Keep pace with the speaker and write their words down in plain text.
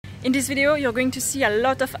In this video you're going to see a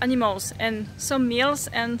lot of animals and some meals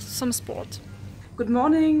and some sport. Good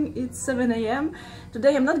morning, it's 7 a.m.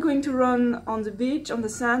 Today I'm not going to run on the beach, on the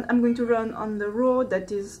sand, I'm going to run on the road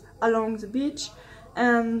that is along the beach,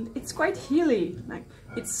 and it's quite hilly. Like,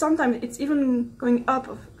 sometimes it's even going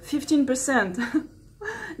up 15%.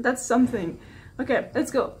 That's something. Okay,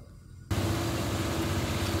 let's go.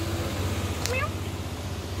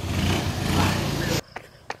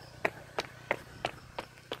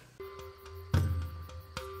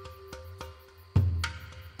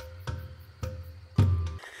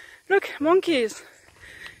 Look, monkeys!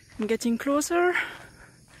 I'm getting closer.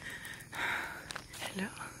 Hello.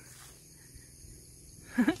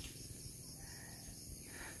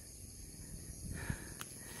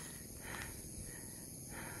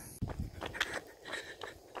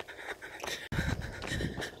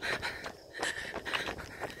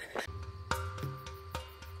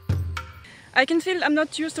 I can feel I'm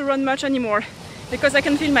not used to run much anymore because I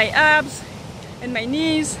can feel my abs and my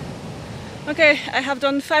knees. Okay, I have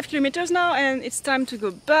done 5 kilometers now and it's time to go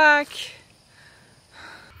back.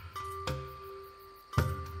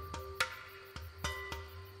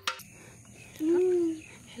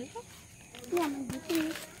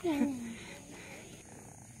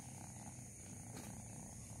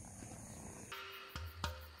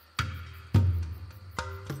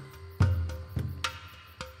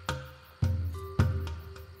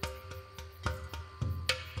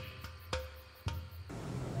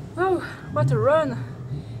 Oh, what a run!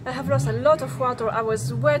 I have lost a lot of water. I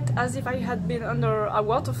was wet as if I had been under a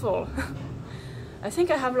waterfall. I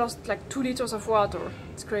think I have lost like 2 liters of water.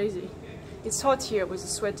 It's crazy. It's hot here with the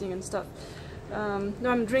sweating and stuff.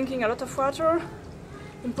 Now I'm drinking a lot of water,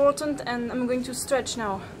 important, and I'm going to stretch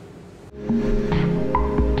now.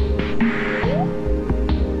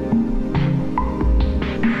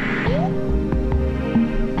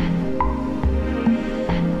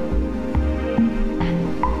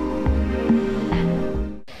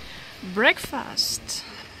 Breakfast.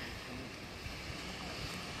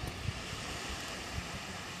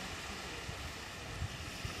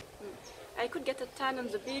 I could get a tan on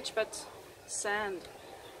the beach, but sand.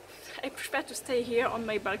 I prefer to stay here on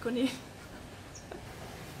my balcony.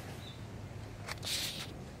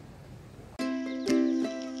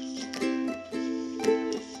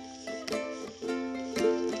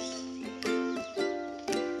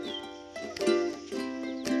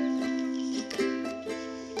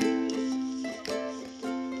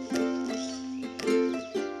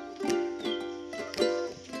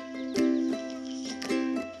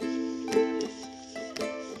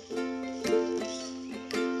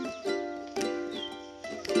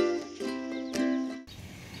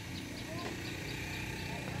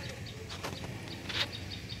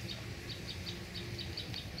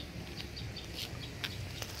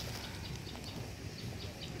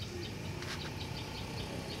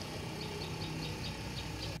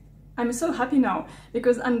 I'm so happy now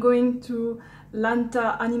because I'm going to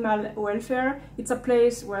Koh-Lanta Animal Welfare. It's a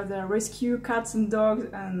place where they rescue cats and dogs,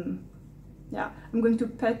 and yeah, I'm going to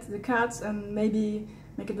pet the cats and maybe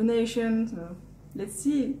make a donation. So let's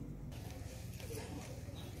see.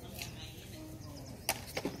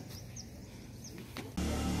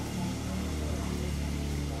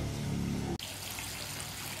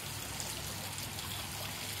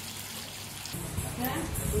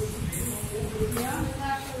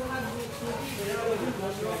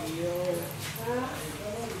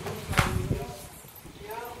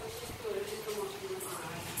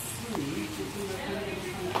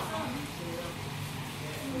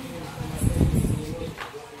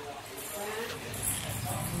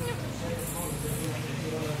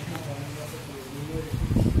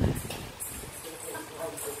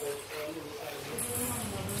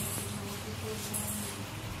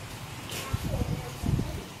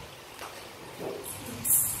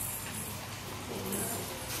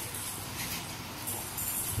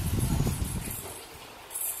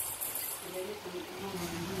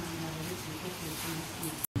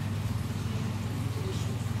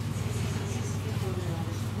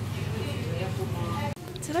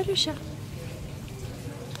 Ça va le chat?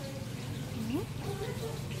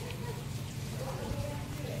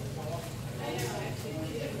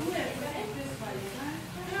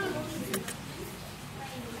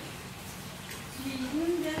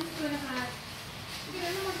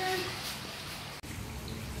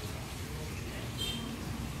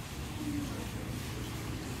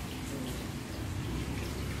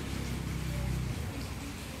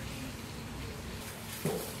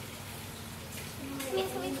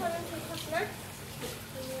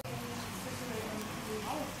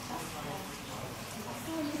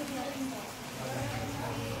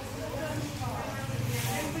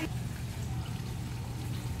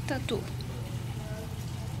 Koh-Lanta too.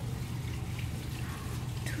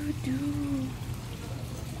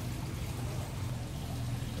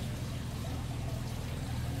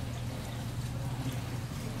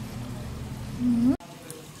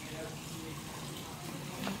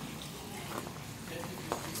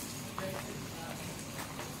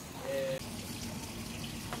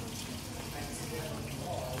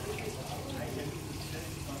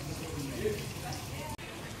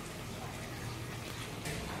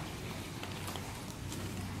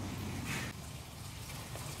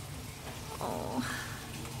 Oh,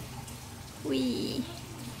 wee.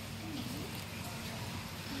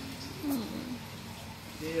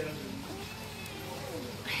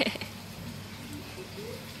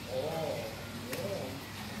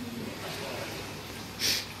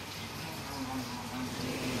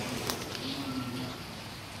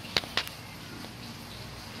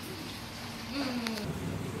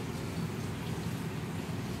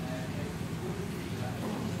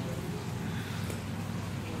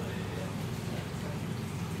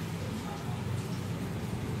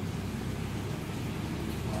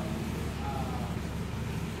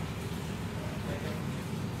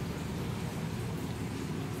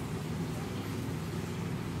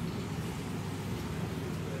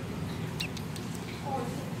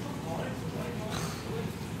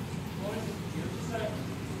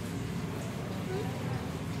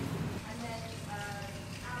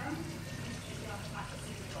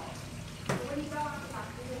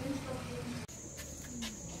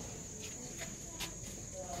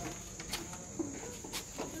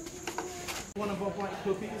 One of our black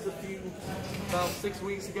puppies about 6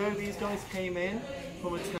 weeks ago. These guys came in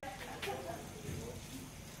from a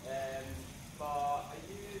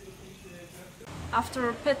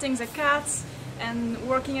After petting the cats and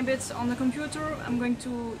working a bit on the computer, I'm going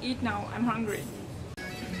to eat now. I'm hungry.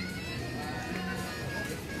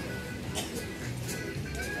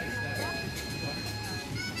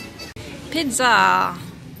 Pizza!